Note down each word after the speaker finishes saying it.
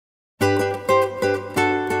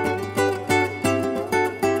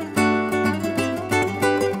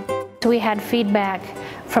we had feedback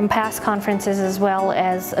from past conferences as well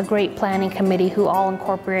as a great planning committee who all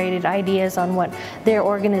incorporated ideas on what their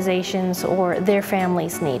organizations or their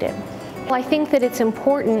families needed. Well, I think that it's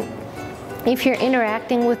important if you're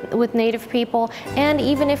interacting with Native people, and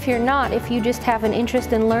even if you're not, if you just have an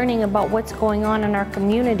interest in learning about what's going on in our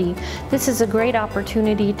community, this is a great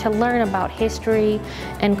opportunity to learn about history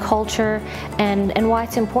and culture and why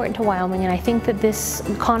it's important to Wyoming. And I think that this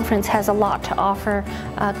conference has a lot to offer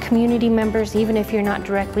community members, even if you're not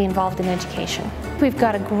directly involved in education. We've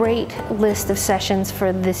got a great list of sessions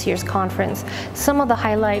for this year's conference. Some of the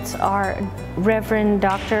highlights are Reverend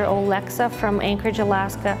Dr. Olexa from Anchorage,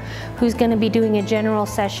 Alaska, who's going to be doing a general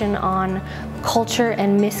session on culture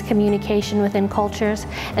and miscommunication within cultures.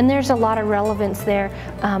 And there's a lot of relevance there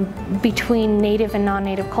between Native and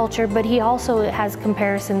non-Native culture, but he also has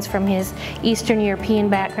comparisons from his Eastern European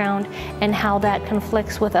background and how that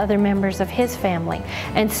conflicts with other members of his family.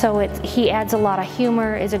 And so he adds a lot of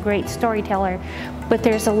humor, is a great storyteller, but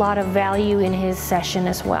there's a lot of value in his session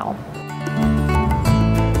as well.